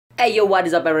Hey yo, what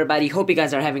is up everybody? Hope you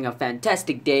guys are having a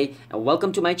fantastic day and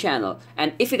welcome to my channel.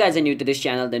 And if you guys are new to this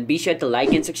channel, then be sure to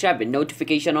like and subscribe with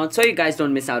notification on so you guys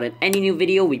don't miss out on any new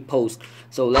video we post.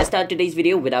 So let's start today's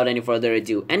video without any further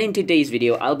ado. And in today's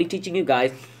video, I'll be teaching you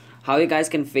guys how you guys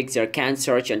can fix your canned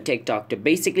search on TikTok.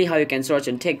 Basically how you can search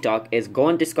on TikTok is go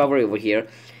on Discovery over here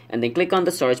and then click on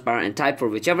the search bar and type for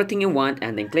whichever thing you want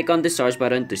and then click on the search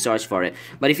button to search for it.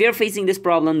 But if you're facing this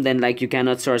problem, then like you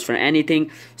cannot search for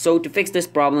anything. So to fix this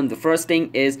problem, the first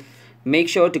thing is make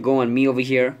sure to go on me over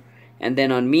here, and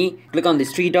then on me click on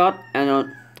this three dot and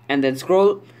then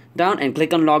scroll down and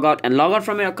click on log out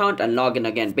from your account and log in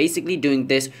again. Basically doing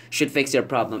this should fix your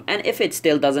problem. And if it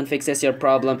still doesn't fix your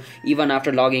problem even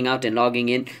after logging out and logging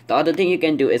in, the other thing you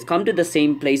can do is come to the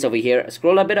same place over here,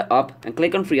 scroll a bit up and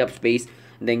click on free up space,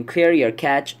 then clear your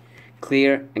cache,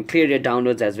 clear, and clear your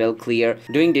downloads as well, clear.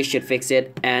 Doing this should fix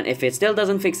it. And if it still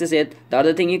doesn't fix it, the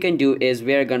other thing you can do is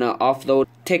we're gonna offload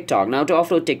TikTok. Now to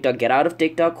offload TikTok, get out of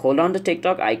TikTok, hold on the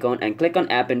TikTok icon and click on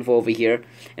app info over here.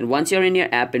 And once you're in your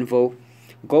app info,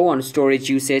 go on storage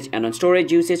usage, and on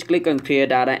storage usage click on clear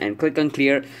data and click on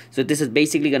clear. So this is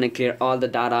basically gonna clear all the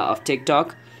data of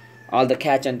TikTok, all the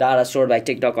cache and data stored by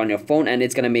TikTok on your phone, and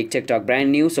it's gonna make TikTok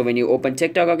brand new. So when you open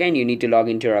TikTok again, you need to log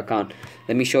into your account.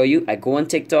 Let me show you. I go on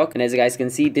TikTok, and as you guys can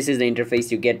see, this is the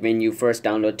interface you get when you first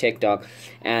download TikTok.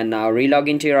 And now relog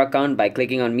into your account by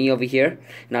clicking on me over here,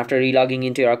 and after relogging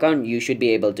into your account, you should be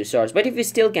able to search. But if you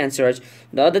still can't search,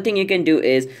 the other thing you can do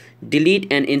is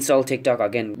delete and install TikTok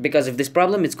again, because if this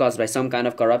problem is caused by some kind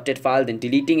of corrupted file, then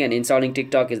deleting and installing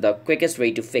TikTok is the quickest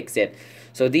way to fix it.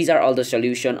 So these are all the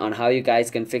solution on how you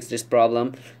guys can fix this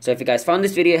problem. So if you guys found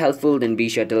this video helpful, then be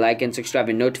sure to like and subscribe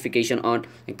and notification on,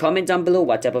 and comment down below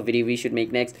what type of video we should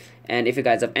make next. And if you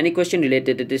guys have any question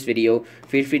related to this video,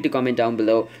 feel free to comment down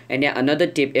below. And yeah, another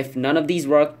tip, if none of these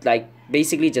work, like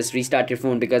basically just restart your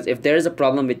phone, because if there is a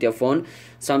problem with your phone,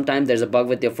 sometimes there's a bug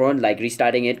with your phone, like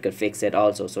restarting it could fix it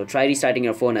also. So try restarting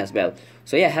your phone as well.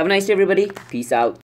 So yeah, have a nice day everybody. Peace out.